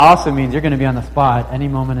Also means you're going to be on the spot any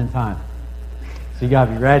moment in time. So you got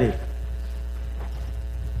to be ready.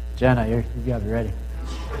 Jenna, you got to be ready.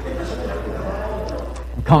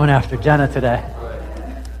 I'm coming after Jenna today.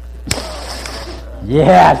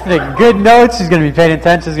 Yeah, it's good notes. She's going to be paying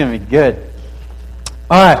attention. It's going to be good.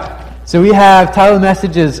 All right. So we have, title of the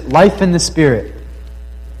message is Life in the Spirit.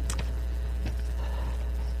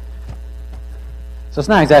 So it's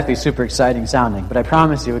not exactly super exciting sounding, but I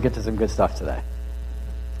promise you we'll get to some good stuff today.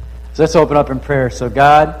 So let's open up in prayer. So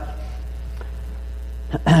God,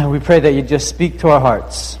 we pray that you just speak to our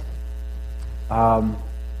hearts.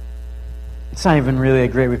 It's not even really a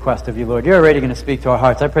great request of you, Lord. You're already going to speak to our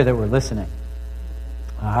hearts. I pray that we're listening.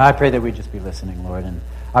 I pray that we just be listening, Lord. And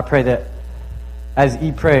I pray that as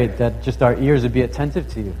E prayed, that just our ears would be attentive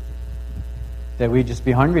to you. That we'd just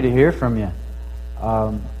be hungry to hear from you.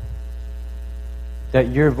 That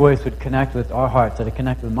your voice would connect with our hearts, that it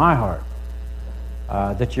connect with my heart.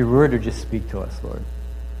 That your word would just speak to us, Lord.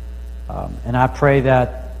 And I pray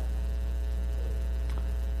that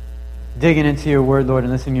digging into your word, Lord,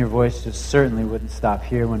 and listening to your voice just certainly wouldn't stop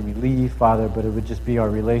here when we leave, Father, but it would just be our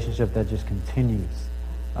relationship that just continues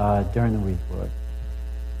during the week, Lord.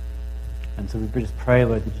 And so we just pray,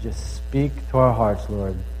 Lord, that you just speak to our hearts,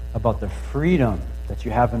 Lord, about the freedom that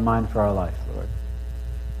you have in mind for our life, Lord.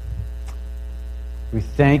 We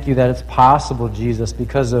thank you that it's possible, Jesus,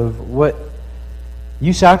 because of what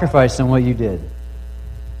you sacrificed and what you did.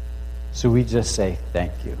 So we just say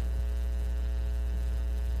thank you.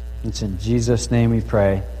 It's in Jesus' name we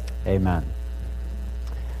pray. Amen.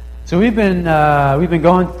 So we've been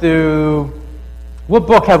going through. What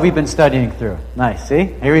book have we been studying through? Nice. See,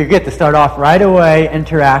 here we get to start off right away.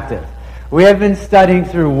 Interactive. We have been studying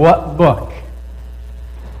through what book?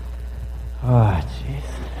 Oh,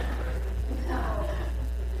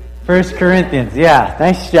 jeez. 1 Corinthians. Yeah.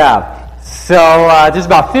 Nice job. So there's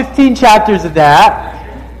about 15 chapters of that.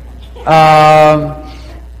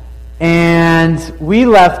 And we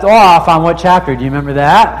left off on what chapter? Do you remember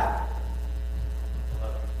that?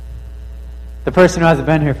 The person who hasn't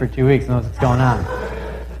been here for 2 weeks knows what's going on.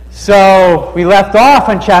 So we left off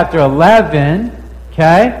on chapter 11,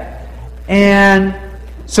 okay? And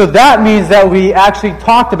so that means that we actually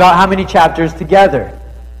talked about how many chapters together?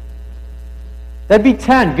 That'd be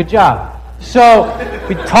 10. Good job. So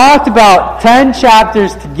we talked about 10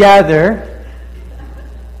 chapters together.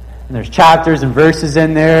 And there's chapters and verses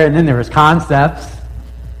in there, and then there was concepts.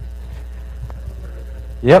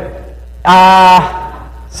 Yep.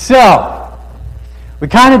 So we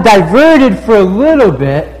kind of diverted for a little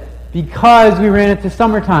bit because we ran into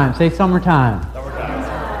summertime. Say summertime.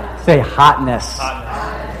 Summertime. Say hotness.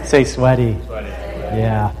 Hotness. Say sweaty. Sweaty.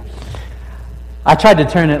 Yeah. I tried to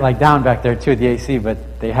turn it like down back there too, the AC,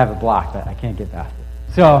 but they have it blocked. I can't get past it.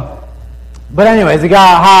 So, but anyways, it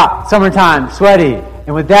got hot, summertime, sweaty.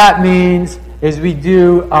 And what that means is we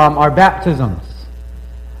do our baptisms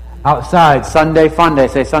outside. Sunday Fun Day.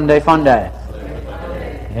 Say Sunday Fun Day.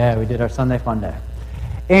 Yeah, we did our Sunday Fun Day.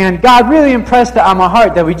 And God really impressed it on my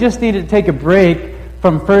heart that we just needed to take a break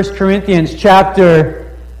from 1 Corinthians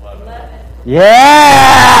chapter 11.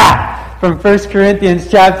 Yeah! From 1 Corinthians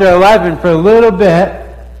chapter 11 for a little bit.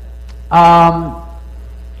 And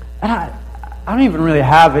I don't even really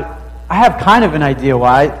have it. I have kind of an idea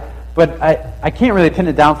why, but I can't really pin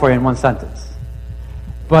it down for you in one sentence.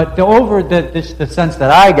 But the sense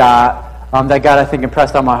that I got, that God I think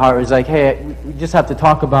impressed on my heart was like, hey, we just have to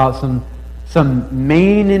talk about some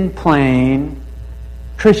main and plain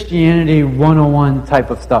Christianity 101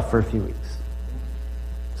 type of stuff for a few weeks.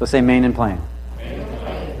 So say main and plain.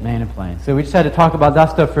 Main and plain. So we just had to talk about that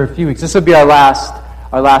stuff for a few weeks. This will be our last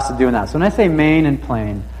of doing that. So when I say main and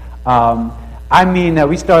plain, I mean that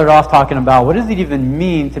we started off talking about what does it even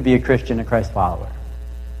mean to be a Christian, a Christ follower?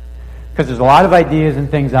 Because there's a lot of ideas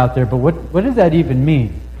and things out there, but what does that even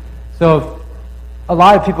mean? So a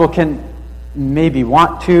lot of people can maybe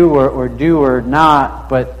want to or do or not,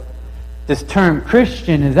 but this term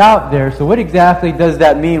Christian is out there, so what exactly does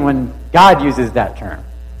that mean when God uses that term?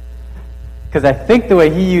 Because I think the way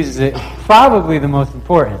he uses it is probably the most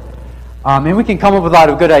important. And we can come up with a lot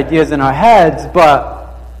of good ideas in our heads,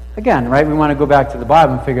 but again, right, we want to go back to the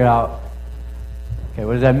Bible and figure out, okay,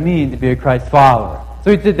 what does that mean to be a Christ follower?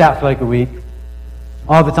 So we did that for like a week.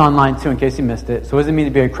 All of it's online too, in case you missed it. So what does it mean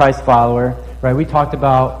to be a Christ follower? Right, we talked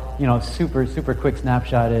about, super quick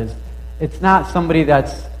snapshot is, it's not somebody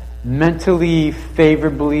that's mentally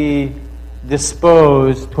favorably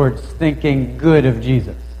disposed towards thinking good of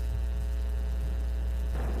Jesus.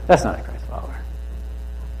 That's not a Christ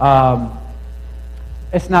follower.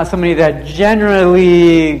 It's not somebody that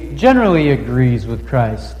generally agrees with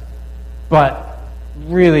Christ, but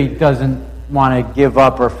really doesn't want to give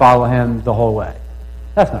up or follow him the whole way.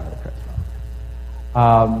 That's not really Christ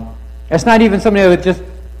following. It's not even somebody that would just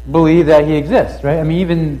believe that he exists, right? I mean,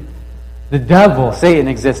 even the devil, Satan,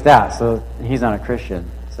 exists that, so he's not a Christian.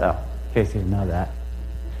 So, in case you didn't know that.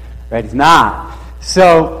 Right? He's not.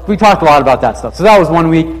 So, we talked a lot about that stuff. So that was one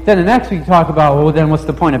week. Then the next week we talk about, well, then what's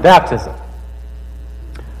the point of baptism?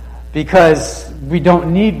 Because we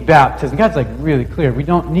don't need baptism. God's like really clear. We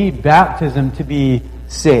don't need baptism to be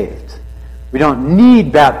saved. We don't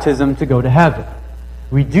need baptism to go to heaven.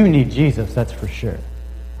 We do need Jesus, that's for sure.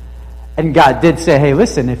 And God did say, hey,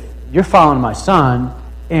 listen, if you're following my son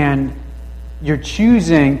and you're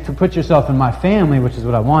choosing to put yourself in my family, which is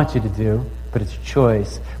what I want you to do, but it's your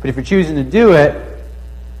choice. But if you're choosing to do it,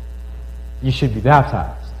 you should be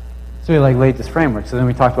baptized. So he laid this framework. So then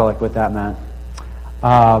we talked about what that meant.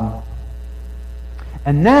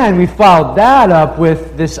 And then we followed that up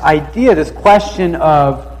with this idea, this question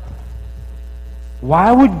of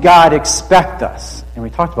why would God expect us? And we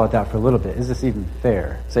talked about that for a little bit. Is this even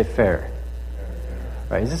fair? Say fair.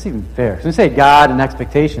 Right? Is this even fair? Because when we say God and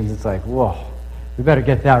expectations, it's like, whoa, we better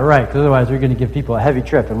get that right, because otherwise we're going to give people a heavy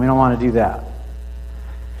trip, and we don't want to do that.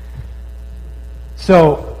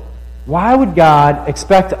 So, why would God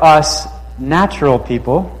expect us natural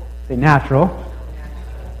people, say natural,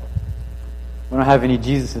 we don't have any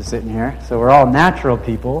Jesuses sitting here, so we're all natural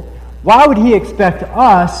people, why would he expect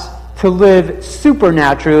us to live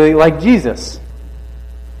supernaturally like Jesus?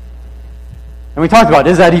 And we talked about,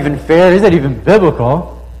 is that even fair? Is that even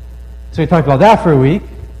biblical? So we talked about that for a week.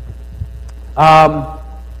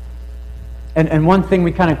 And one thing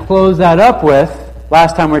we kind of closed that up with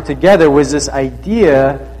last time we were together was this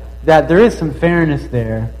idea that there is some fairness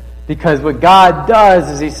there, because what God does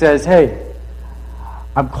is he says, hey,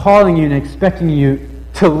 I'm calling you and expecting you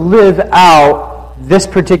to live out this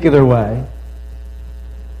particular way.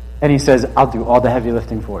 And he says, I'll do all the heavy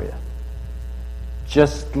lifting for you.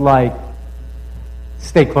 Just like,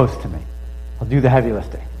 stay close to me. I'll do the heavy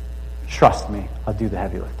lifting. Trust me, I'll do the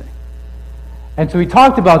heavy lifting. And so we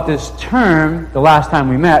talked about this term the last time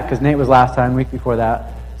we met, because Nate was last time, week before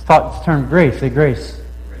that. It's taught this term grace. Say grace.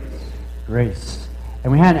 Grace.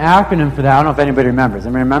 And we had an acronym for that. I don't know if anybody remembers.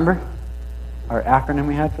 Anybody remember our acronym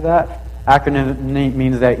we had for that? Acronym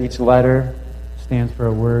means that each letter stands for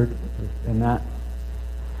a word in that.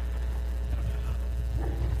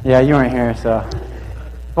 Yeah, you weren't here, so.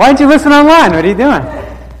 Why didn't you listen online? What are you doing?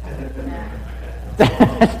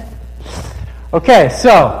 Okay,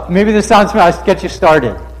 so maybe this sounds familiar. I'll get you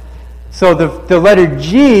started. So the letter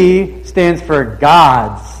G stands for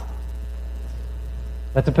gods.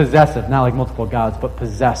 That's a possessive, not like multiple gods, but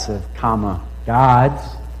possessive, comma, gods.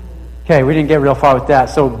 Okay, we didn't get real far with that.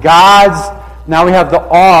 So gods, now we have the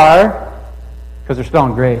R, because we're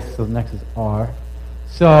spelling grace, so the next is R.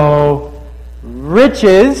 So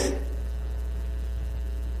riches,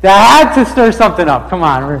 that had to stir something up. Come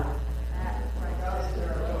on.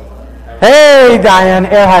 Hey, Diane,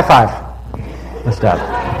 air high five. Let's stop.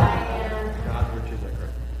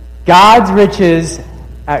 God's riches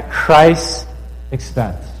at Christ's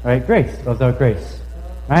expense. Right? Grace. That was our grace.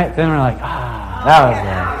 Right? Then we're like,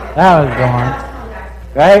 that was gone.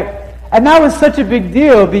 Right? And that was such a big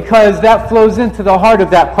deal, because that flows into the heart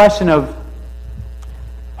of that question of,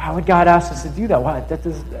 why would God ask us to do that?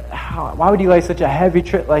 Why would he lay such a heavy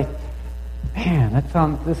trip? Like, man,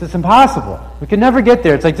 this is impossible. We can never get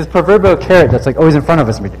there. It's like this proverbial carrot that's like always in front of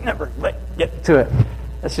us, and we can never get to it.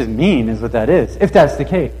 That's just mean, is what that is, if that's the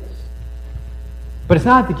case. But it's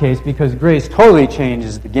not the case, because grace totally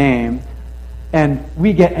changes the game, and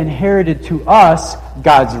we get inherited to us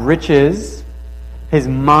God's riches, his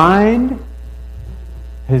mind,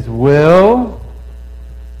 his will,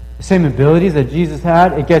 the same abilities that Jesus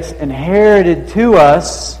had. It gets inherited to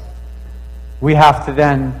us. We have to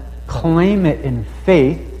then claim it in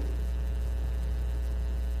faith.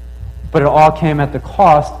 But it all came at the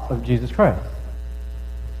cost of Jesus Christ.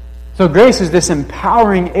 So grace is this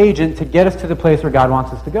empowering agent to get us to the place where God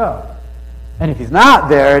wants us to go. And if he's not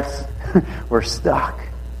there, it's we're stuck.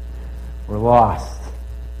 We're lost.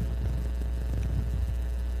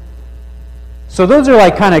 So those are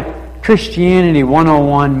like kind of Christianity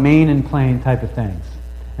 101, main and plain type of things.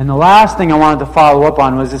 And the last thing I wanted to follow up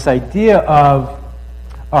on was this idea of,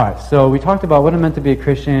 all right, so we talked about what it meant to be a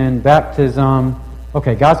Christian, baptism.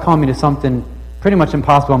 Okay, God's calling me to something pretty much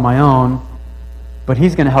impossible on my own, but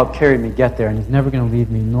he's going to help carry me get there, and he's never going to leave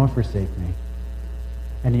me nor forsake me.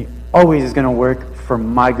 And he always is going to work for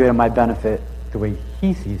my good and my benefit the way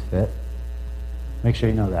he sees fit. Make sure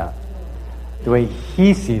you know that. The way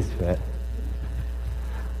he sees fit.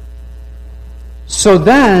 So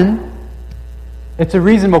then, it's a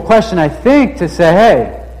reasonable question, I think, to say,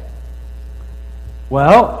 hey,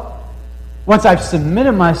 well, once I've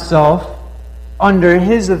submitted myself under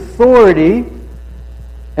his authority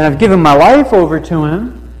and I've given my life over to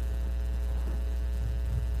him,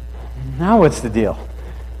 now what's the deal?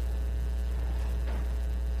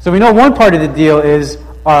 So we know one part of the deal is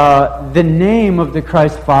the name of the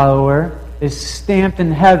Christ follower is stamped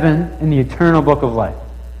in heaven in the eternal book of life.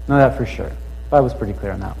 Know that for sure. The Bible's pretty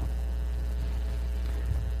clear on that one.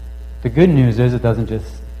 The good news is it doesn't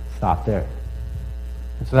just stop there.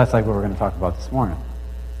 And so that's like what we're going to talk about this morning.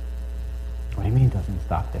 What do you mean it doesn't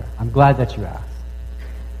stop there? I'm glad that you asked.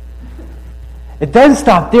 It doesn't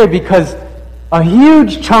stop there because a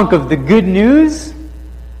huge chunk of the good news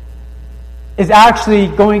is actually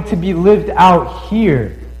going to be lived out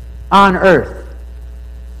here on earth.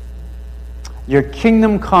 Your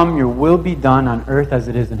kingdom come, your will be done on earth as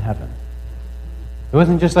it is in heaven. It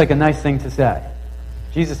wasn't just like a nice thing to say.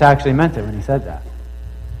 Jesus actually meant it when he said that.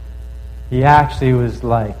 He actually was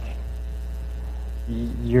like,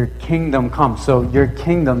 your kingdom come. So your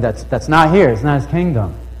kingdom that's not here, it's not his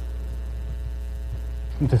kingdom.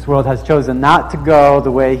 This world has chosen not to go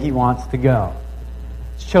the way he wants to go.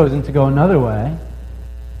 It's chosen to go another way,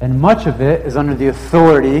 and much of it is under the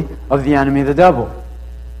authority of the enemy, the devil.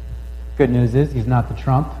 Good news is he's not the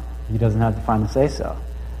Trump. He doesn't have the final say-so.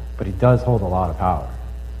 But he does hold a lot of power.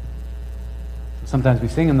 Sometimes we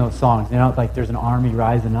sing in those songs, like there's an army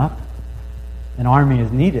rising up. An army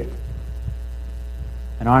is needed.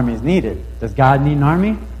 An army is needed. Does God need an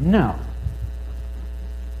army? No.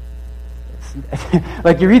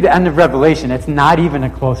 Like you read the end of Revelation, it's not even a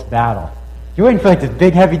close battle. You're waiting for like this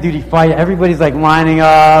big heavy-duty fight. Everybody's like lining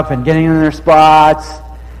up and getting in their spots.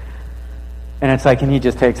 And it's like, and he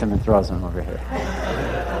just takes him and throws him over here.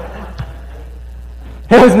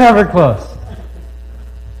 It was never close.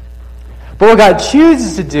 But what God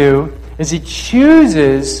chooses to do is it's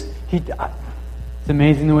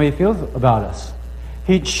amazing the way he feels about us.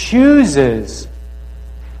 He chooses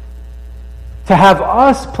to have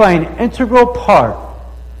us play an integral part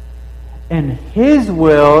in his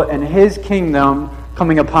will and his kingdom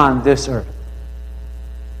coming upon this earth.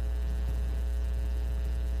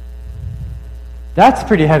 That's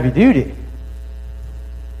pretty heavy duty.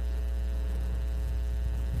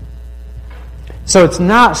 So it's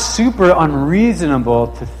not super unreasonable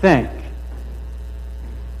to think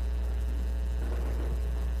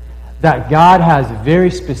that God has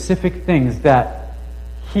very specific things that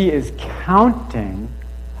he is counting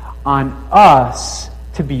on us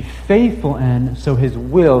to be faithful in so his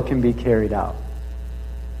will can be carried out.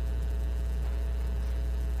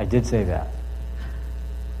 I did say that.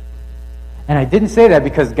 And I didn't say that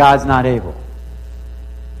because God's not able.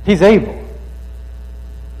 He's able.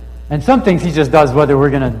 And some things he just does whether we're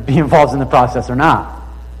going to be involved in the process or not.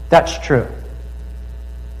 That's true.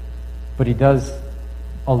 But he does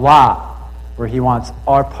a lot where he wants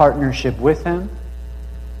our partnership with him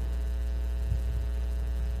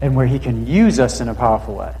and where he can use us in a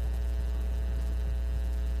powerful way.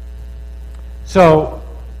 So,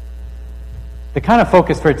 the kind of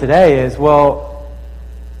focus for today is, well,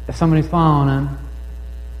 if somebody's following him,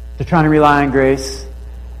 they're trying to rely on grace,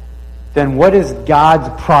 then what is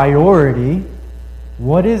God's priority?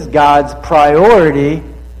 What is God's priority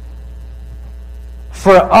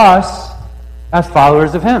for us as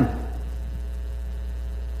followers of him?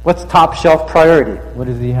 What's top shelf priority? What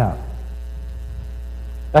does he have?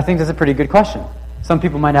 I think that's a pretty good question. Some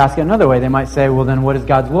people might ask it another way. They might say, well, then what is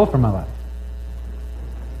God's will for my life?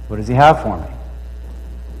 What does he have for me?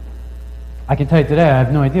 I can tell you today, I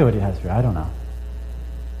have no idea what he has for you. I don't know.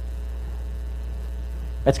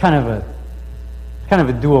 It's kind of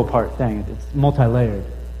a dual part thing. It's multi-layered.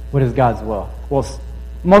 What is God's will? Well,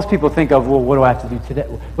 most people think of, well, what do I have to do today?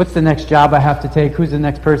 What's the next job I have to take? Who's the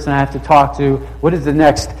next person I have to talk to? What is the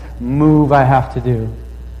next move I have to do?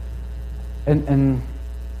 And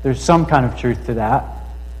there's some kind of truth to that.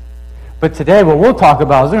 But today what we'll talk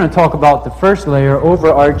about is we're going to talk about the first layer,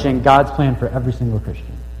 overarching God's plan for every single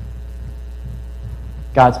Christian.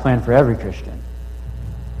 God's plan for every Christian.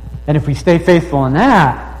 And if we stay faithful in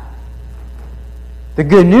that, the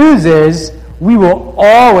good news is we will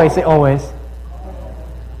always say always.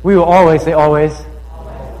 We will always say always.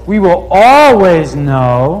 We will always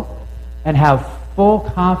know and have full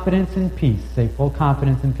confidence and peace. Say full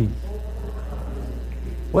confidence and peace.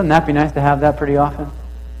 Wouldn't that be nice to have that pretty often?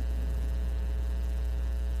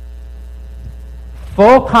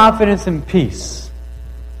 Full confidence and peace.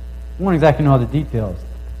 We won't exactly know all the details,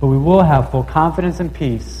 but we will have full confidence and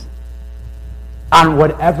peace on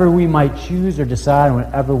whatever we might choose or decide, in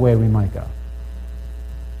whatever way we might go.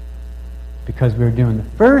 because we're doing the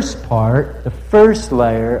first part, the first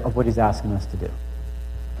layer of what he's asking us to do.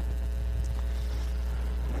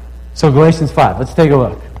 So Galatians 5, let's take a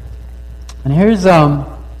look. And here's,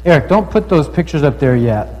 Eric, don't put those pictures up there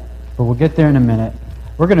yet, but we'll get there in a minute.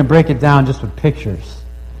 We're going to break it down just with pictures.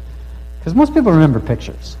 Because most people remember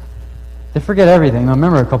pictures. They forget everything. They'll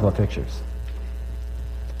remember a couple of pictures.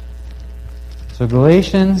 So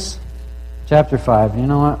Galatians chapter 5. You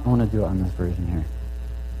know what? I want to do it on this version here.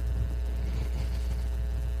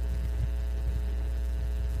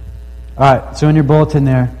 All right, so in your bulletin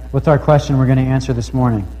there, what's our question we're going to answer this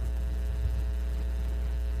morning?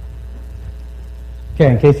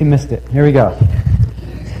 Okay, in case you missed it, here we go.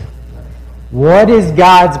 What is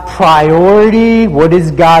God's priority? What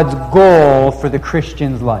is God's goal for the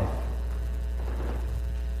Christian's life?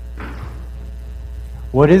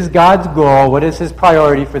 What is God's goal? What is His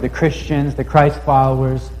priority for the Christians, the Christ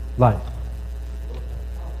followers' life?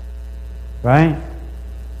 Right?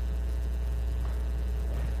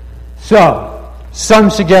 So, some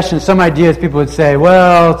suggestions, some ideas, people would say,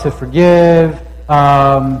 well, to forgive,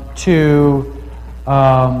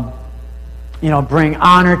 bring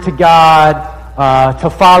honor to God, to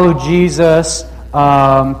follow Jesus,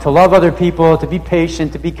 to love other people, to be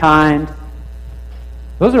patient, to be kind.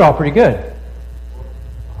 Those are all pretty good.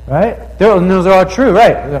 Right? Those are all true,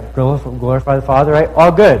 right? Glorify the Father, right?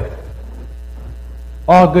 All good.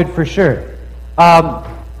 All good for sure. But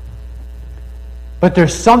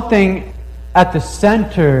there's something at the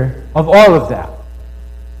center of all of that.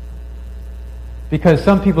 Because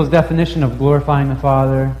some people's definition of glorifying the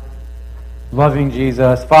Father, loving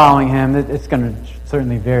Jesus, following Him, it's going to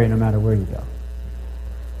certainly vary no matter where you go.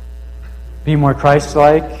 Be more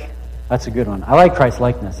Christ-like, that's a good one. I like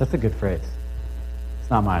Christ-likeness, that's a good phrase.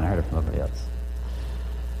 It's not mine, I heard it from somebody else.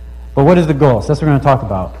 But what is the goal? So that's what we're going to talk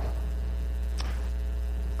about.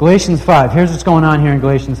 Galatians 5. Here's what's going on here in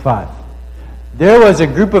Galatians 5. There was a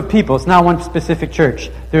group of people, it's not one specific church.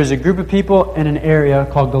 There's a group of people in an area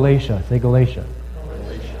called Galatia. Say Galatia.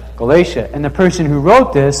 Galatia. And the person who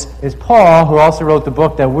wrote this is Paul, who also wrote the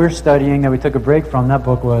book that we're studying, that we took a break from. That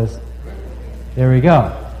book was, there we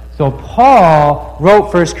go. So Paul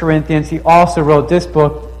wrote 1 Corinthians. He also wrote this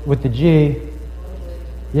book with the G.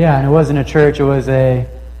 Yeah, and it wasn't a church, it was a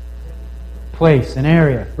place, an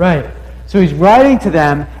area. Right. So he's writing to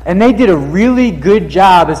them, and they did a really good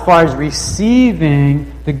job as far as receiving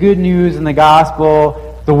the good news and the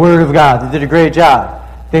gospel, the Word of God. They did a great job.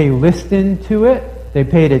 They listened to it, they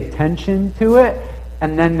paid attention to it,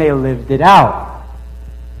 and then they lived it out.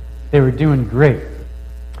 They were doing great.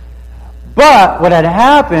 But what had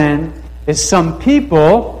happened is some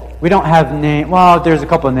people, we don't have names, well, there's a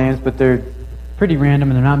couple of names, but they're pretty random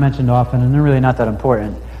and they're not mentioned often, and they're really not that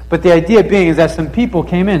important. But the idea being is that some people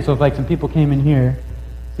came in. So if like some people came in here,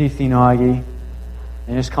 C.C. Nagy, and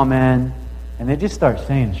just come in, and they just start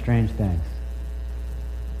saying strange things.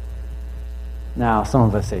 Now, some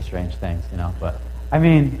of us say strange things, but I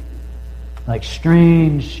mean, like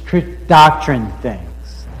strange doctrine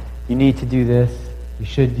things. You need to do this. You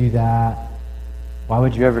should do that. Why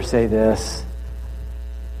would you ever say this?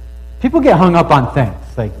 People get hung up on things,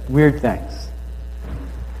 like weird things.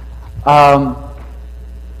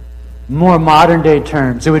 More modern day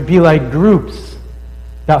terms, it would be like groups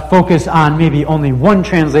that focus on maybe only one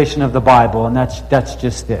translation of the Bible, and that's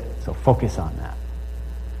just it. So focus on that.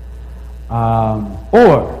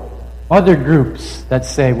 Or other groups that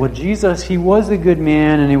say, well, Jesus, He was a good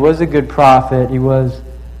man and He was a good prophet. He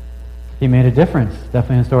made a difference,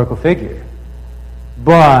 definitely a historical figure.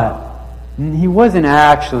 But He wasn't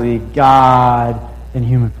actually God in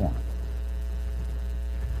human form.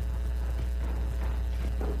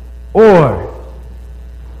 Or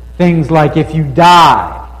things like if you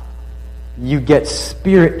die, you get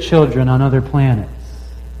spirit children on other planets.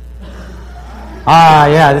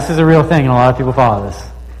 Yeah, this is a real thing, and a lot of people follow this.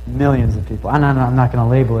 Millions of people. I'm not going to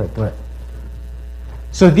label it, but...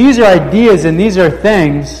 So these are ideas, and these are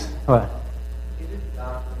things... What?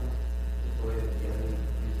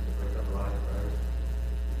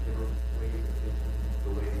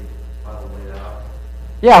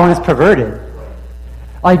 Yeah, when it's perverted.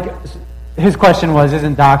 Like, his question was,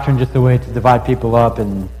 isn't doctrine just a way to divide people up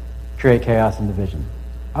and create chaos and division?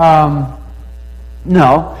 No.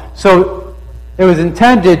 So, it was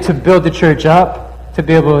intended to build the church up, to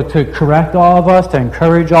be able to correct all of us, to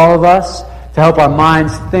encourage all of us, to help our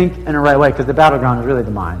minds think in the right way, because the battleground is really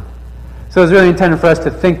the mind. So it was really intended for us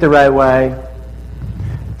to think the right way,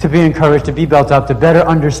 to be encouraged, to be built up, to better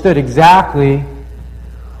understood exactly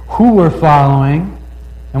who we're following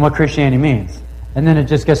and what Christianity means. And then it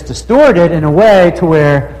just gets distorted in a way to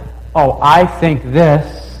where, I think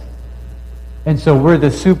this, And so we're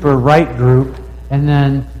the super right group, and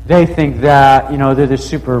then they think that, they're the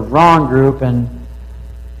super wrong group, and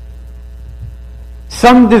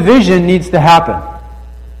some division needs to happen.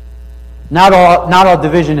 Not all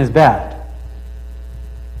division is bad.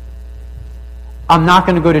 I'm not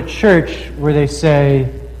going to go to church where they say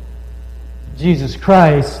Jesus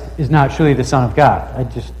Christ is not truly the Son of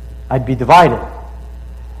God. I'd be divided.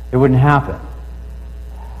 It wouldn't happen.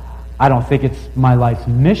 I don't think it's my life's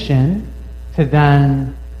mission to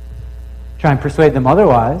then try and persuade them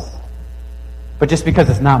otherwise. But just because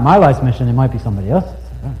it's not my life's mission, it might be somebody else's.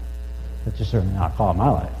 That's just certainly not a call of my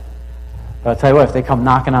life. But I'll tell you what, if they come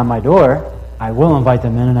knocking on my door, I will invite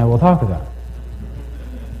them in and I will talk to them.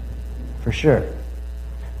 For sure.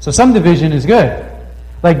 So some division is good.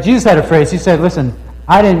 Like Jesus had a phrase, he said, listen,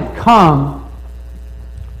 I didn't come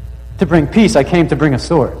to bring peace, I came to bring a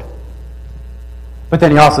sword. But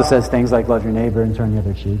then he also says things like love your neighbor and turn the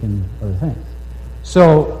other cheek and other things.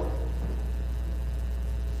 So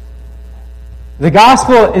the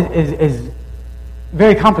gospel is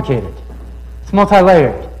very complicated. It's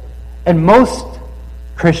multi-layered. And most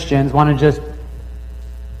Christians want to just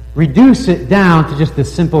reduce it down to just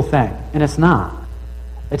this simple thing. And it's not.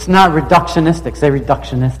 It's not reductionistic. Say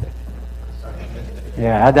reductionistic.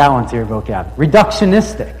 Yeah, add that one to your vocab.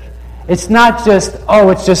 Reductionistic. It's not just,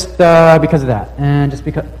 it's just because of that. And just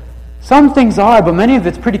because. Some things are, but many of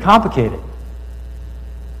it's pretty complicated.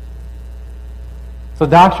 So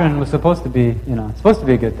doctrine was supposed to be, it's supposed to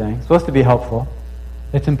be a good thing. It's supposed to be helpful.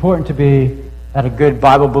 It's important to be at a good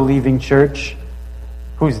Bible-believing church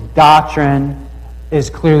whose doctrine is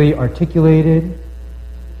clearly articulated,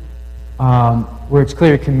 where it's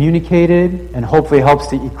clearly communicated, and hopefully helps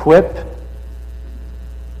to equip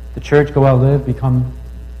the church, go out, live, become,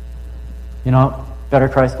 better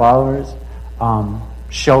Christ followers,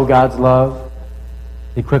 show God's love,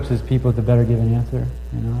 equips his people to better give an answer,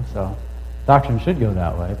 So doctrine should go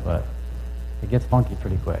that way, but it gets funky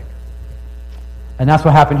pretty quick. And that's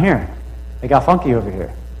what happened here. It got funky over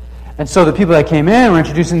here. And so the people that came in were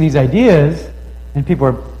introducing these ideas, and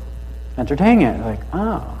people were entertaining it. Like,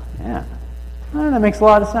 oh, yeah. That makes a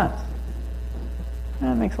lot of sense.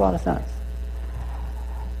 That makes a lot of sense.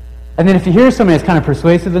 And then if you hear somebody that's kind of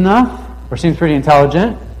persuasive enough, or seems pretty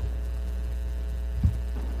intelligent,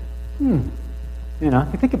 you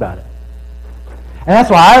think about it. And that's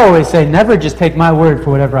why I always say, never just take my word for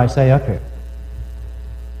whatever I say up here.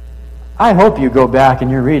 I hope you go back and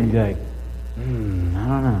you're reading and be like, I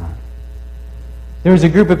don't know. There was a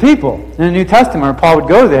group of people in the New Testament where Paul would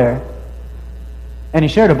go there, and he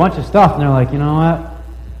shared a bunch of stuff, and they're like, you know what?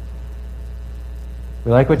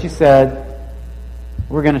 We like what you said.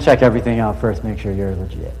 We're going to check everything out first, make sure you're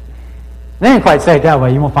legit. They didn't quite say it that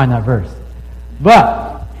way. You won't find that verse.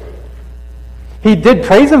 But he did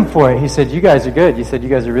praise him for it. He said, you guys are good. He said, you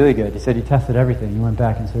guys are really good. He said he tested everything. He went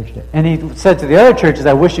back and searched it. And he said to the other churches,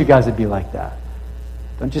 I wish you guys would be like that.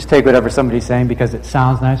 Don't just take whatever somebody's saying because it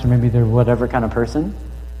sounds nice or maybe they're whatever kind of person.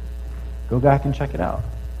 Go back and check it out.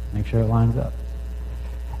 Make sure it lines up.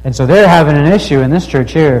 And so they're having an issue in this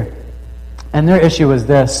church here. And their issue was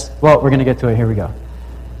this. Well, we're going to get to it. Here we go.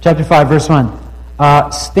 Chapter 5, verse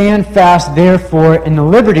 1. Stand fast, therefore, in the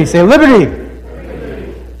liberty. Say, liberty.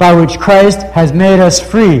 Liberty. By which Christ has made us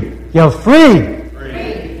free. Yell, free.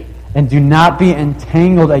 Free. And do not be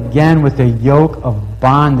entangled again with the yoke of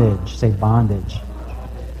bondage. Say, bondage.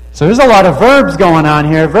 So there's a lot of verbs going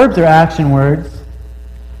on here. Verbs are action words.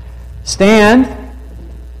 Stand.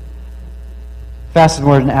 Fast is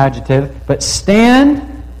word and adjective. But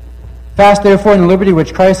stand fast, therefore, in the liberty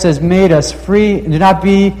which Christ has made us free. And do not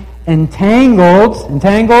be entangled.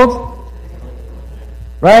 Entangled?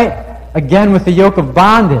 Right? Again, with the yoke of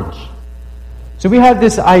bondage. So we have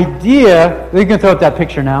this idea. We can throw up that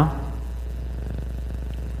picture now.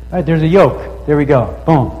 All right, there's a yoke. There we go.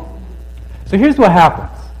 Boom. So here's what happens.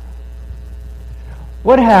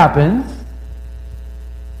 What happens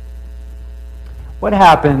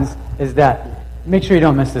is that, make sure you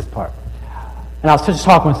don't miss this part. And I was just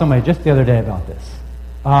talking with somebody just the other day about this.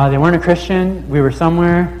 They weren't a Christian. We were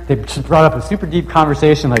somewhere. They just brought up a super deep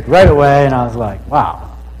conversation like right away, and I was like,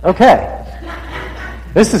 wow, okay.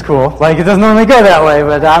 This is cool. Like, it doesn't normally go that way,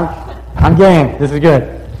 but I'm game. This is good.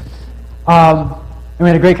 And we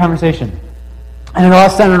had a great conversation. And it all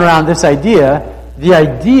centered around this idea. The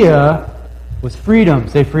idea was freedom.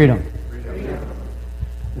 Say freedom. Freedom.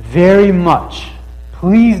 Very much.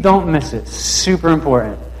 Please don't miss it. Super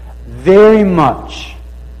important. Very much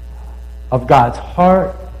of God's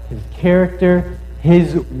heart, His character,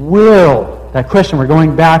 His will. That question we're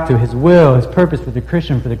going back to, His will, His purpose for the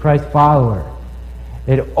Christian, for the Christ follower,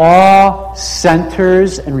 It all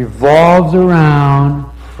centers and revolves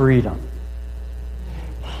around freedom.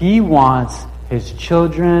 He wants his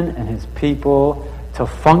children and his people to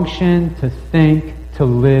function, to think, to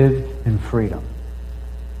live in freedom.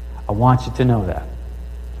 I want you to know that.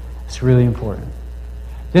 It's really important.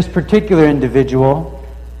 This particular individual,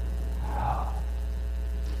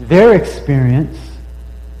 their experience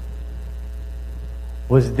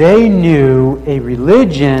was they knew a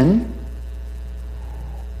religion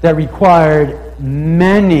that required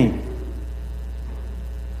many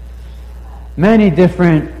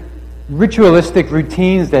different ritualistic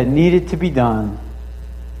routines that needed to be done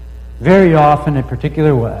very often a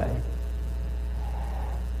particular way.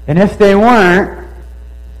 And if they weren't,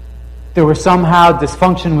 there was somehow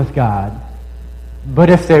dysfunction with God. But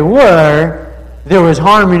if they were, there was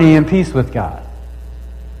harmony and peace with God.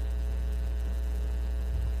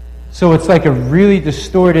 So it's like a really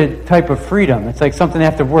distorted type of freedom. It's like something they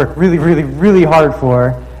have to work really, really, really hard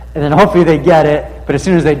for, and then hopefully they get it, but as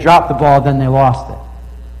soon as they drop the ball, then they lost it.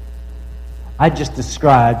 I just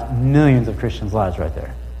described millions of Christians' lives right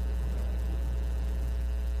there.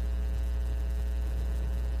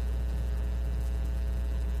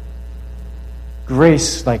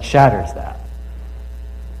 Grace shatters that.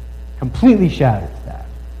 Completely shatters that.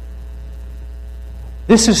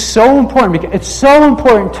 This is so important because it's so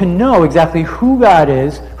important to know exactly who God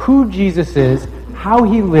is, who Jesus is, how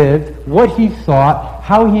he lived, what he thought,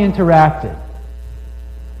 how he interacted.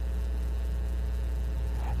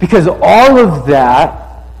 Because all of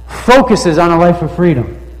that focuses on a life of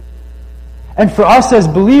freedom. And for us as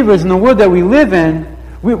believers in the world that we live in,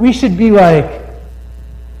 we should be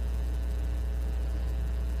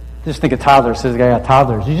just think of toddlers. Says the guy got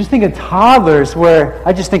toddlers. You just think of toddlers where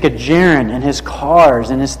I just think of Jaron and his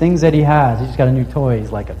cars and his things that he has. He just got a new toy.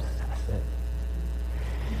 He's obsessive.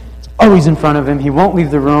 It's always in front of him. He won't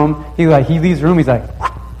leave the room. He leaves the room. He's like,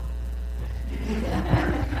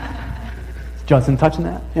 is Justin touching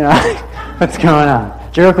that? What's going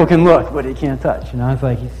on? Jericho can look, but he can't touch. It's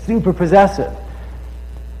like he's super possessive.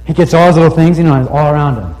 He gets all his little things, all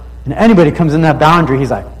around him. And anybody comes in that boundary,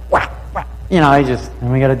 he's like,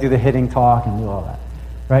 and we got to do the hitting talk and do all that,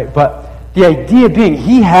 right? But the idea being,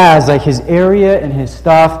 he has his area and his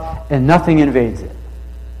stuff, and nothing invades it.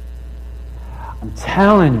 I'm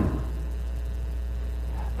telling you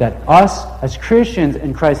that us as Christians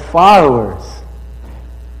and Christ followers,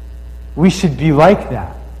 we should be like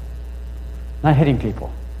that. Not hitting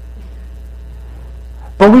people.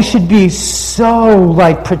 But we should be so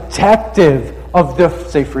protective of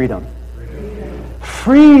say freedom.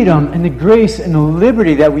 Freedom and the grace and the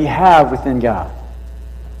liberty that we have within God.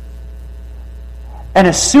 And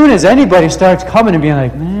as soon as anybody starts coming and being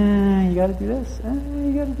like, man, you got to do this,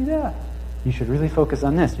 you got to do that, you should really focus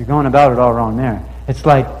on this. You're going about it all wrong there. It's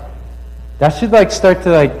that should start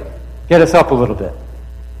to get us up a little bit.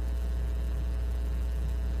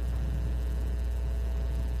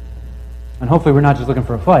 And hopefully we're not just looking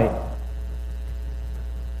for a fight.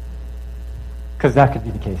 Because that could be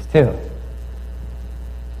the case too.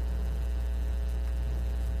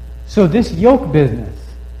 So this yoke business,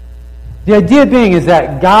 the idea being is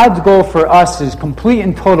that God's goal for us is complete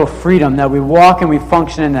and total freedom, that we walk and we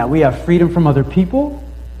function in that. We have freedom from other people.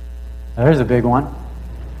 There's a big one.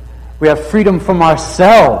 We have freedom from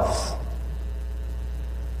ourselves.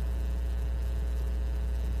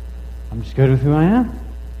 I'm just good with who I am.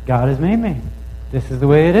 God has made me. This is the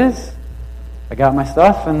way it is. I got my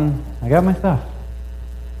stuff and I got my stuff.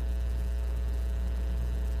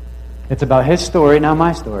 It's about his story, not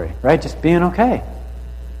my story, right? Just being okay.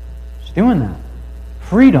 Just doing that.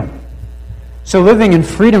 Freedom. So living in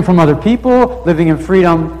freedom from other people, living in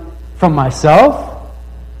freedom from myself,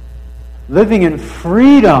 living in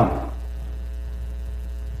freedom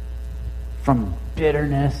from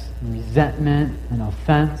bitterness, and resentment, and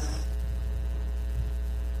offense.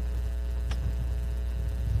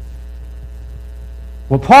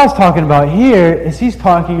 What Paul's talking about here is he's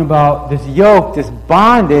talking about this yoke, this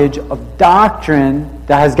bondage of doctrine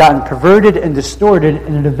that has gotten perverted and distorted,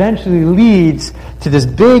 and it eventually leads to this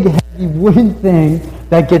big, heavy wooden thing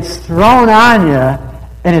that gets thrown on you,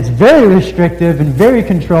 and it's very restrictive and very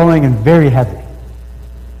controlling and very heavy.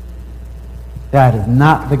 That is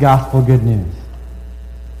not the gospel good news.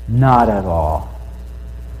 Not at all.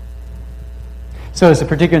 So as a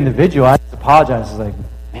particular individual, I just apologize. It's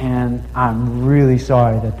man, I'm really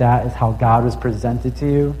sorry that is how God was presented to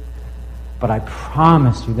you, but I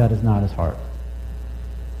promise you that is not his heart.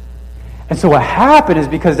 And so what happened is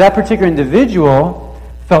because that particular individual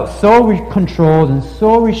felt so controlled and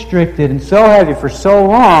so restricted and so heavy for so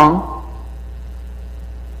long,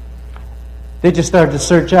 They just started to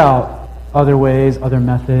search out other ways, other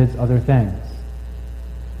methods, other things.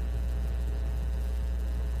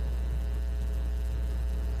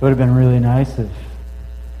 It would have been really nice if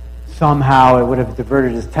somehow it would have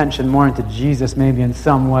diverted his attention more into Jesus maybe in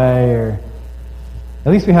some way, or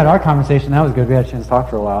at least we had our conversation. That was good. We had a chance to talk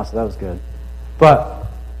for a while, so that was good. But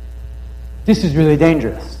this is really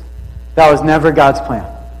dangerous. That was never God's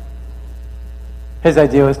plan. His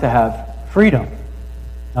idea was to have freedom.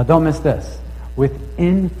 Now don't miss this.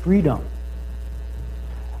 Within freedom,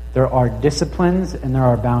 there are disciplines and there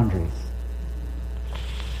are boundaries.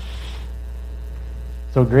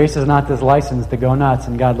 So grace is not this license to go nuts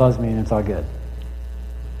and God loves me and it's all good.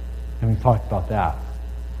 And we talked about that.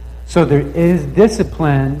 So there is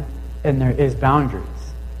discipline and there is boundaries.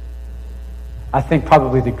 I think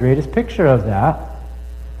probably the greatest picture of that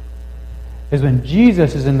is when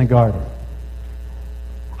Jesus is in the garden.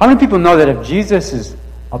 How many people know that if Jesus is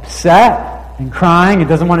upset and crying and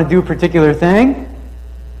doesn't want to do a particular thing,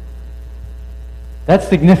 that's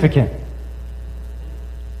significant?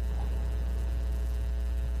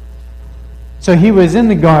 So he was in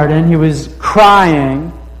the garden, he was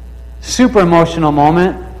crying, super emotional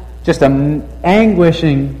moment, just an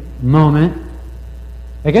anguishing moment.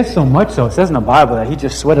 I guess so much so, it says in the Bible that he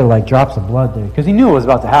just sweated like drops of blood there, because he knew it was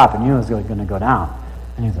about to happen, he knew it was going to go down.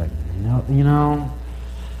 And he's like, you know,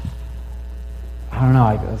 I don't know,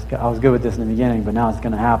 I was good with this in the beginning, but now it's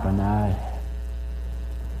going to happen.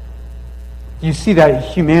 You see that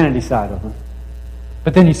humanity side of him.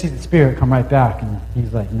 But then you see the Spirit come right back, and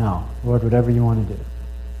he's like, no, Lord, whatever you want to do.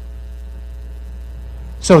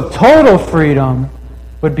 So total freedom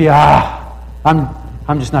would be,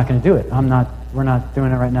 I'm just not going to do it. We're not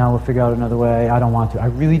doing it right now. We'll figure out another way. I don't want to. I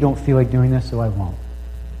really don't feel like doing this, so I won't.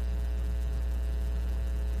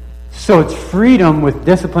 So it's freedom with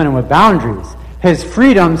discipline and with boundaries. His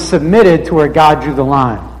freedom submitted to where God drew the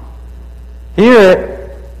line.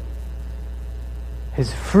 Here,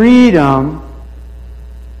 his freedom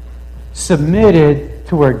submitted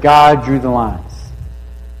to where God drew the lines.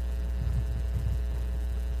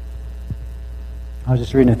 I was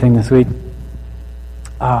just reading a thing this week.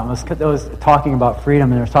 I was talking about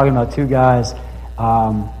freedom, and they were talking about two guys,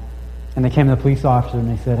 and they came to the police officer, and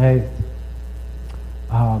they said, hey,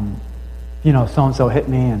 so-and-so hit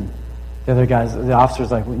me, and the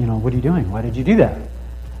officer's like, what are you doing? Why did you do that?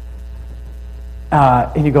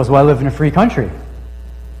 And he goes, well, I live in a free country.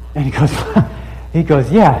 And he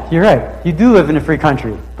goes, yeah, you're right. You do live in a free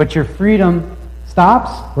country, but your freedom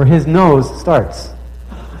stops where his nose starts.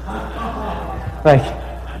 Like,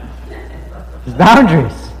 there's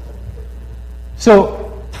boundaries.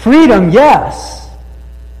 So, freedom, yes,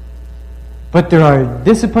 but there are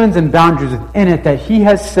disciplines and boundaries within it that he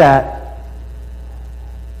has set,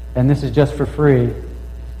 and this is just for free.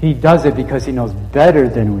 He does it because he knows better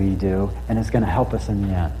than we do, and it's going to help us in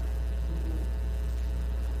the end.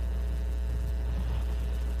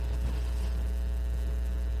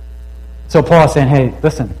 So Paul's saying, hey,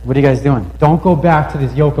 listen, what are you guys doing? Don't go back to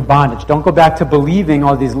this yoke of bondage. Don't go back to believing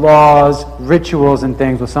all these laws, rituals, and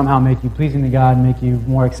things will somehow make you pleasing to God and make you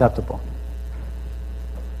more acceptable.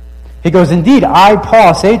 He goes, indeed, I,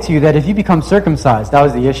 Paul, say to you that if you become circumcised, that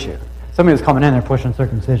was the issue. Somebody was coming in there pushing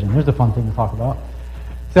circumcision. Here's a fun thing to talk about.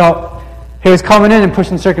 So he was coming in and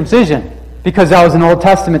pushing circumcision because that was an Old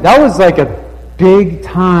Testament. That was like a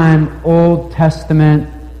big-time Old Testament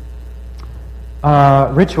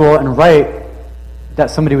ritual and rite that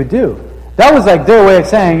somebody would do. That was like their way of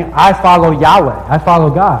saying, I follow Yahweh. I follow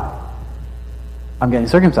God. I'm getting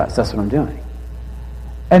circumcised. That's what I'm doing.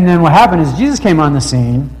 And then what happened is Jesus came on the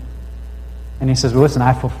scene and he says, well, listen,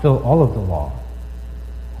 I fulfill all of the law.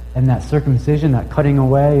 And that circumcision, that cutting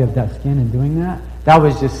away of that skin and doing that, that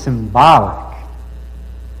was just symbolic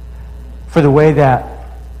for the way that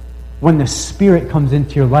when the Spirit comes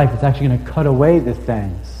into your life, it's actually going to cut away the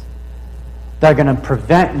things that are going to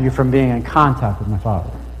prevent you from being in contact with my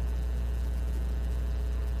Father.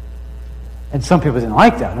 And some people didn't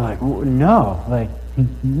like that. They're like, no. Like,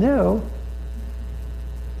 no.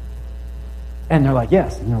 And they're like,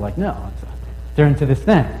 yes. And they're like, no. They're into this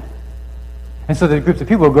thing. And so the groups of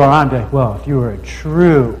people will go around and be like, well, if you were a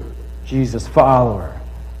true Jesus follower,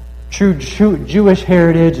 true Jewish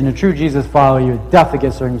heritage and a true Jesus follower, you would definitely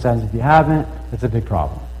get circumcised. If you haven't, it's a big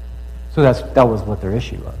problem. So that was what their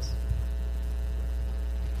issue was.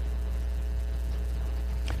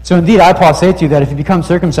 So indeed, I, Paul, say to you that if you become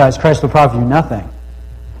circumcised, Christ will profit you nothing.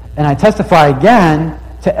 And I testify again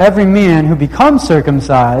to every man who becomes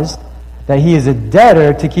circumcised that he is a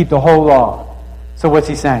debtor to keep the whole law. So what's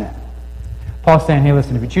he saying? Paul's saying, hey,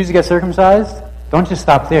 listen, if you choose to get circumcised, don't just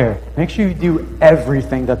stop there. Make sure you do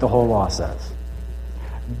everything that the whole law says.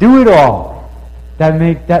 Do it all.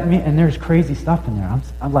 And there's crazy stuff in there.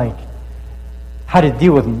 I'm like, how to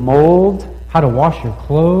deal with mold, how to wash your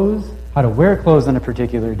clothes, how to wear clothes on a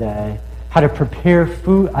particular day, how to prepare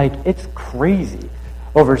food. Like, it's crazy.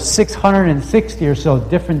 Over 660 or so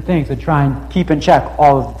different things to try and keep in check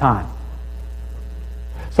all of the time.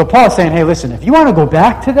 So Paul's saying, hey, listen, if you want to go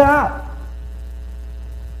back to that,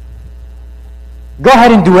 go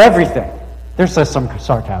ahead and do everything. There's some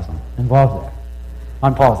sarcasm involved there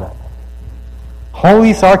on Paul's end.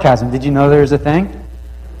 Holy sarcasm. Did you know there's a thing?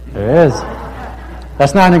 There is.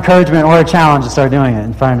 That's not an encouragement or a challenge to start doing it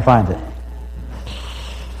and trying to find it.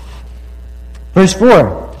 Verse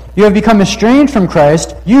 4. You have become estranged from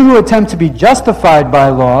Christ, you who attempt to be justified by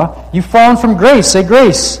law. You've fallen from grace. Say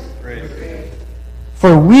grace.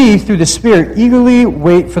 For we, through the Spirit, eagerly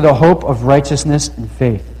wait for the hope of righteousness and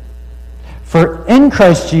faith. For in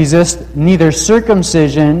Christ Jesus, neither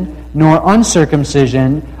circumcision nor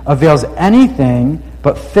uncircumcision avails anything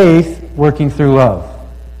but faith working through love.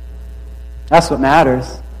 That's what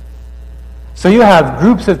matters. So you have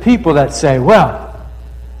groups of people that say, well,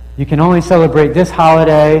 you can only celebrate this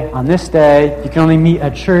holiday on this day. You can only meet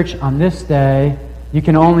at church on this day. You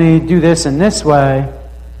can only do this in this way.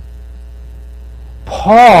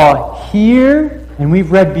 Paul here, and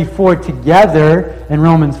we've read before together in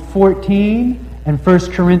Romans 14 and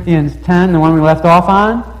 1 Corinthians 10, the one we left off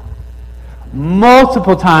on,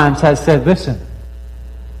 multiple times has said, listen,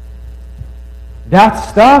 that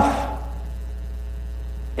stuff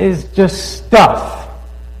is just stuff.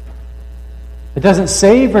 It doesn't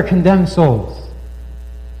save or condemn souls.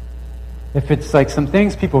 If it's like some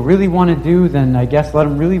things people really want to do, then I guess let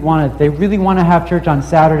them really want it. They really want to have church on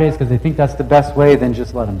Saturdays because they think that's the best way, then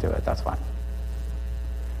just let them do it. That's fine.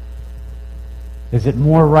 Is it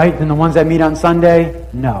more right than the ones that meet on Sunday?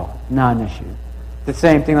 No, not an issue. The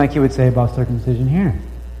same thing like he would say about circumcision here.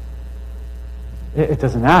 It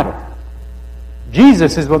doesn't matter.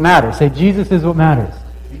 Jesus is what matters. Say, Jesus is what matters.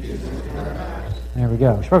 There we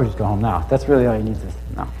go. We should probably just go home now. That's really all you need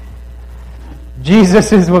to know.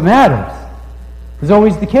 Jesus is what matters. It's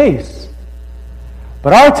always the case.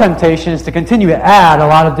 But our temptation is to continue to add a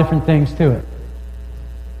lot of different things to it.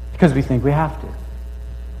 Because we think we have to.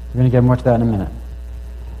 We're going to get more to that in a minute.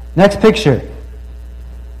 Next picture.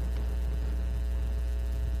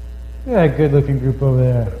 Look at that good-looking group over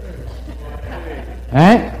there. All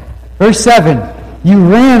right? Verse 7.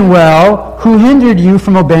 You ran well. Who hindered you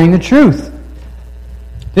from obeying the truth?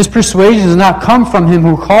 This persuasion does not come from him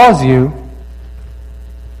who calls you.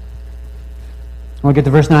 We'll get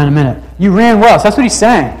to verse 9 in a minute. You ran well. So that's what he's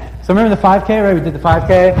saying. So remember the 5K, right? We did the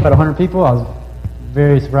 5K, about 100 people. I was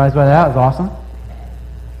very surprised by that. It was awesome.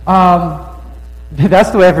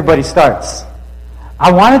 That's the way everybody starts.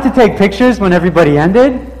 I wanted to take pictures when everybody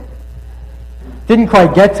ended. Didn't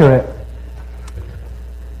quite get to it.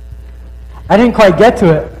 I didn't quite get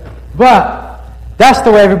to it. But that's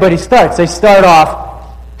the way everybody starts. They start off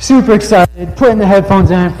super excited, putting the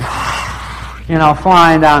headphones in,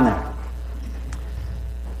 flying down there.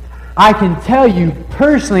 I can tell you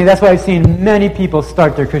personally, that's why I've seen many people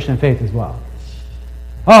start their Christian faith as well.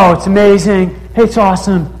 Oh, it's amazing. Hey, it's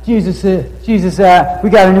awesome. Jesus that. We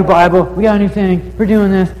got a new Bible. We got a new thing. We're doing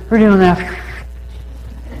this. We're doing that.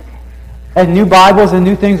 And new Bibles and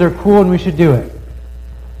new things are cool and we should do it.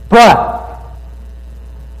 But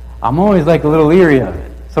I'm always like a little leery of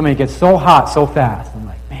it. Somebody gets so hot so fast. I'm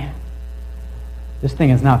like, man, this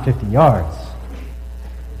thing is not 50 yards.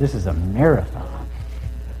 This is a marathon.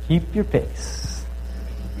 Keep your pace.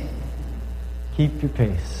 Keep your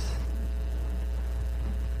pace.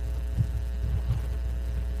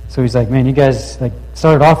 So he's like, man, you guys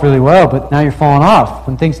started off really well, but now you're falling off.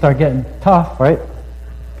 When things start getting tough, right?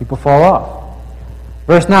 People fall off.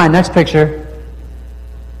 Verse 9, next picture.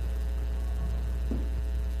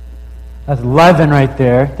 That's leaven right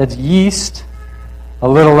there. That's yeast. A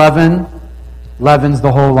little leaven leavens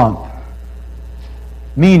the whole lump.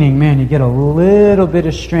 Meaning, man, you get a little bit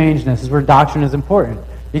of strangeness. This is where doctrine is important.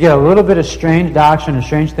 You get a little bit of strange doctrine and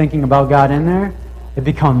strange thinking about God in there, it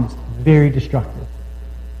becomes very destructive.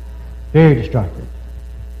 Very destructive.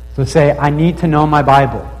 So say, I need to know my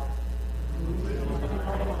Bible.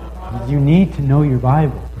 You need to know your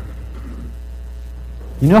Bible.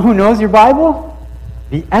 You know who knows your Bible?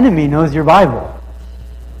 The enemy knows your Bible.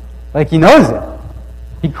 He knows it.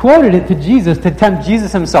 He quoted it to Jesus to tempt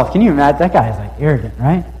Jesus himself. Can you imagine? That guy is arrogant,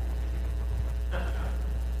 right?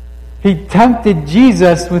 He tempted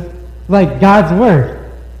Jesus with God's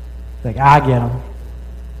word. I get him.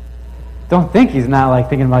 Don't think he's not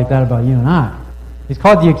thinking like that about you and I. He's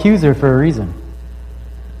called the accuser for a reason.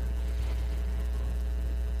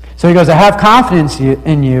 So he goes, I have confidence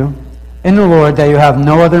in you, in the Lord, that you have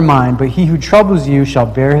no other mind, but he who troubles you shall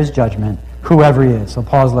bear his judgment, whoever he is. So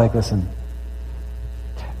Paul's like, listen,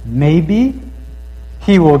 maybe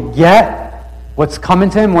he will get what's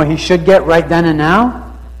coming to him, what he should get right then and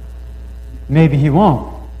now. Maybe he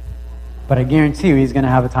won't. But I guarantee you he's going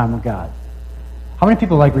to have a time with God. How many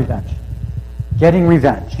people like revenge? Getting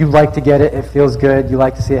revenge. You like to get it. It feels good. You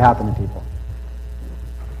like to see it happen to people.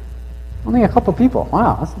 Only a couple people.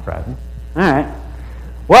 Wow, that's surprising. All right.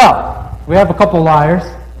 Well, we have a couple liars.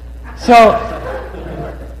 So,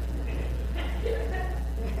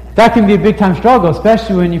 that can be a big-time struggle,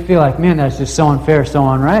 especially when you feel like, man, that's just so unfair, so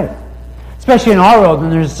unright. Especially in our world,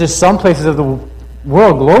 when there's just some places of the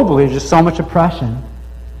world globally, there's just so much oppression,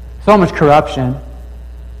 so much corruption,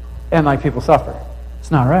 and like people suffer.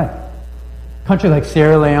 It's not right. A country like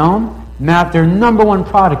Sierra Leone, their number one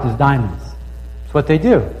product is diamonds. It's what they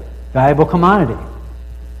do. Valuable commodity.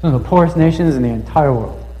 It's one of the poorest nations in the entire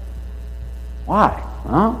world. Why?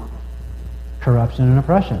 Well, corruption and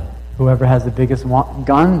oppression. Whoever has the biggest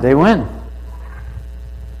gun, they win.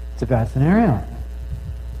 It's a bad scenario.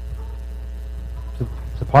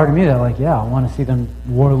 It's a part of me that, like, yeah, I want to see them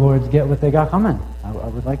warlords get what they got coming. I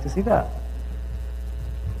would like to see that.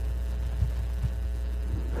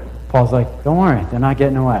 Paul's like, don't worry, they're not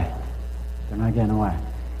getting away. They're not getting away.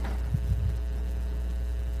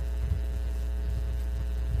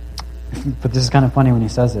 But this is kind of funny when he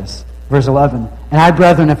says this. Verse 11, and I,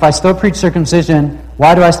 brethren, if I still preach circumcision,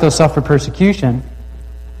 why do I still suffer persecution?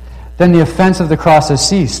 Then the offense of the cross has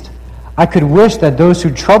ceased. I could wish that those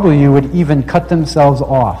who trouble you would even cut themselves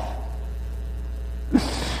off. So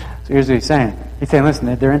here's what he's saying. He's saying, listen,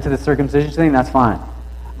 if they're into the circumcision thing, that's fine.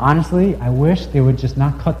 Honestly, I wish they would just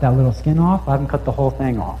not cut that little skin off. I haven't cut the whole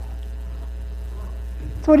thing off.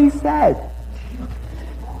 That's what he said.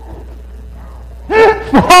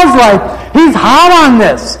 Paul's like, he's hot on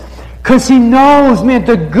this. Because he knows, man,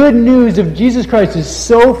 the good news of Jesus Christ is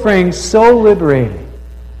so freeing, so liberating.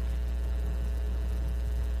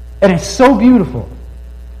 And it's so beautiful.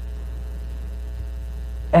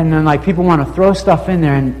 And then, like, people want to throw stuff in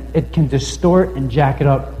there, and it can distort and jack it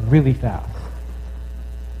up really fast.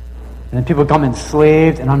 And then people become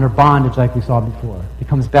enslaved and under bondage like we saw before. It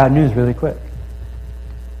becomes bad news really quick.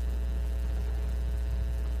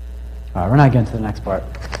 All right, we're not getting to the next part.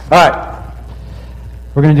 All right.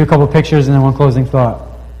 We're going to do a couple of pictures and then one closing thought.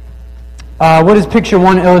 What is picture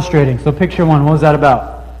 1 illustrating? So picture 1, what was that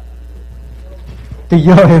about? The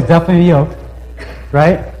yoke. It's definitely a yoke.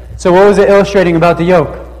 Right? So what was it illustrating about the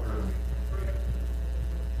yoke?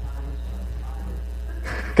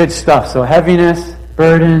 Good stuff. So heaviness,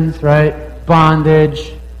 burdens, right?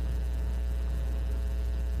 Bondage.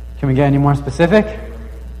 Can we get any more specific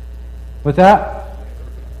with that?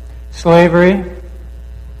 Slavery.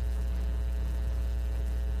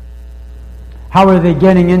 How are they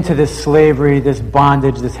getting into this slavery, this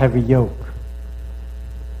bondage, this heavy yoke?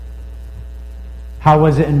 How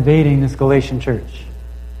was it invading this Galatian church?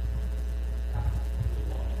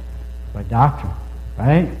 By doctrine,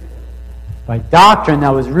 right? By doctrine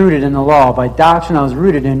that was rooted in the law. By doctrine that was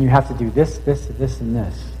rooted in you have to do this, this, this, and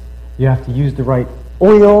this. You have to use the right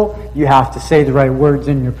oil. You have to say the right words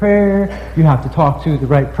in your prayer. You have to talk to the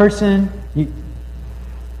right person.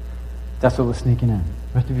 That's what was sneaking in.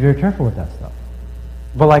 We have to be very careful with that stuff.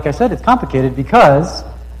 But like I said, it's complicated because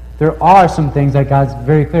there are some things that God's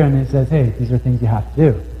very clear and He says, hey, these are things you have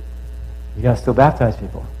to do. You got to still baptize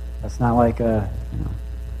people. That's not like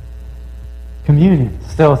communion.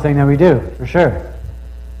 It's still a thing that we do, for sure.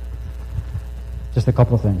 Just a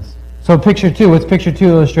couple of things. So picture 2, what's picture 2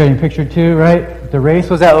 illustrating? Picture 2, right? The race,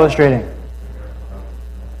 what's that illustrating?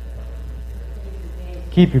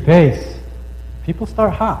 Keep your pace. People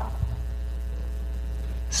start hot.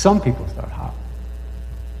 Some people start hot.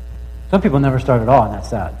 Some people never start at all, and that's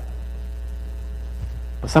sad.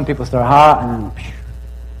 But some people start hot and then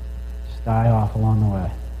just die off along the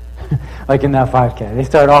way. Like in that 5K. They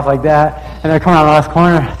start off like that, and they're coming out the last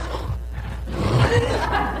corner.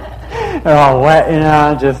 They're all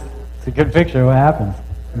wet, just, it's a good picture of what happens.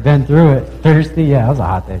 Been through it. Thirsty, yeah, it was a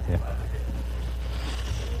hot day too.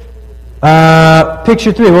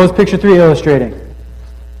 Picture 3, what was picture 3 illustrating?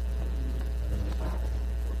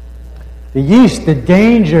 The yeast, the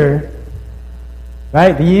danger,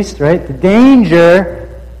 right? The yeast, right? The danger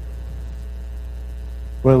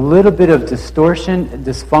where a little bit of distortion and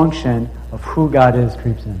dysfunction of who God is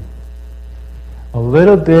creeps in. A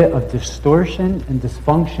little bit of distortion and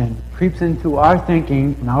dysfunction creeps into our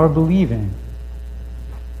thinking and our believing.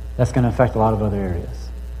 That's going to affect a lot of other areas.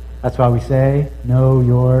 That's why we say, know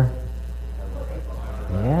your...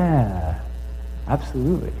 Yeah,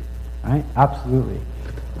 absolutely. Right? Absolutely.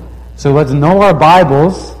 So let's know our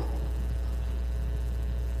Bibles,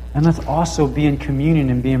 and let's also be in communion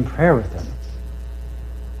and be in prayer with Him.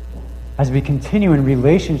 As we continue in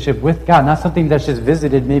relationship with God, not something that's just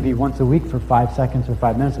visited maybe once a week for 5 seconds or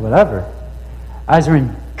 5 minutes or whatever. As we're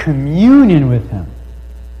in communion with Him,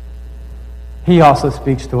 He also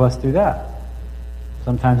speaks to us through that.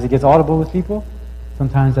 Sometimes He gets audible with people.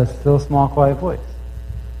 Sometimes that's still small, quiet voice.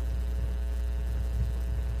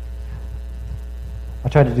 I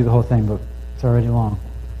tried to do the whole thing, but it's already long.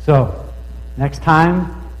 So, next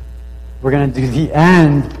time, we're going to do the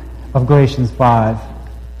end of Galatians 5.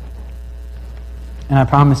 And I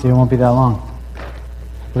promise you it won't be that long.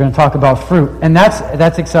 We're going to talk about fruit. And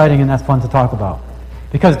that's exciting and that's fun to talk about.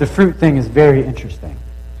 Because the fruit thing is very interesting.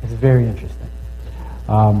 It's very interesting.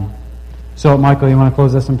 So, Michael, you want to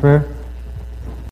close us in prayer?